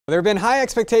There have been high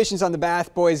expectations on the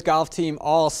Bath Boys Golf team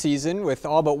all season, with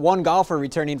all but one golfer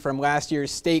returning from last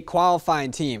year's state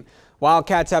qualifying team.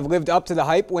 Wildcats have lived up to the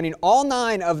hype, winning all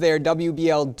 9 of their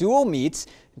WBL dual meets.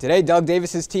 Today, Doug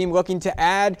Davis's team looking to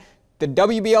add the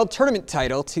WBL tournament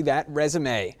title to that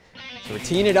resume. So we're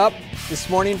teeing it up this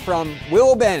morning from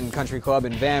Willow Bend Country Club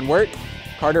in Van Wert.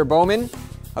 Carter Bowman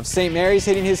of St. Mary's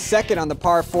hitting his second on the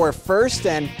par 4 first,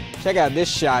 and check out this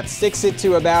shot, sticks it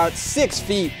to about 6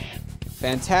 feet.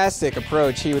 Fantastic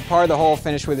approach. He would par the hole,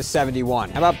 finish with a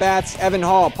 71. How about Bath's Evan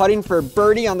Hall putting for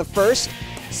birdie on the first.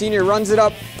 Senior runs it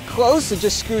up close and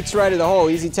just scoots right of the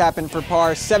hole. Easy tapping for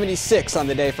par, 76 on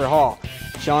the day for Hall.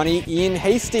 Shawnee Ian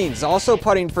Hastings also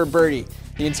putting for birdie.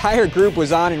 The entire group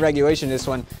was on in regulation this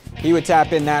one. He would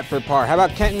tap in that for par. How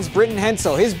about Kenton's Britton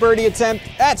Hensel? His birdie attempt,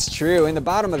 that's true, in the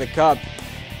bottom of the cup.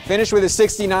 Finished with a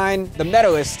 69, the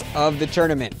medalist of the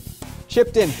tournament.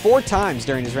 Chipped in 4 times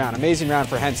during his round. Amazing round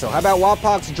for Hensel. How about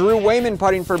Wapak's Drew Wayman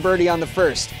putting for birdie on the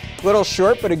first? Little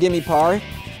short, but a gimme par.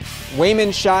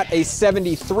 Wayman shot a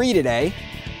 73 today.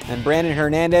 And Brandon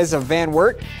Hernandez of Van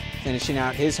Wert finishing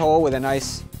out his hole with a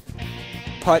nice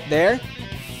putt there.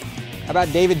 How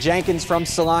about David Jenkins from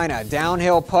Salina?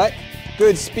 Downhill putt,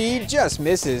 good speed, just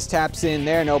misses. Taps in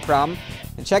there, no problem.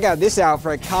 And check out this out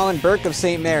for Colin Burke of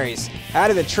St. Mary's.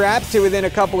 Out of the trap to within a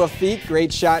couple of feet.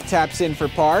 Great shot, taps in for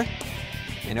par.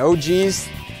 And OG's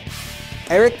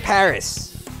Eric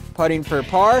Paris putting for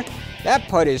par. That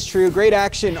putt is true. Great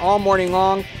action all morning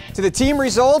long. To the team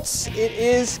results, it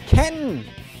is Kenton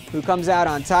who comes out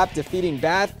on top, defeating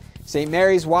Bath, St.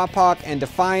 Mary's, Wapak, and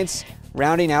Defiance,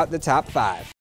 rounding out the top 5.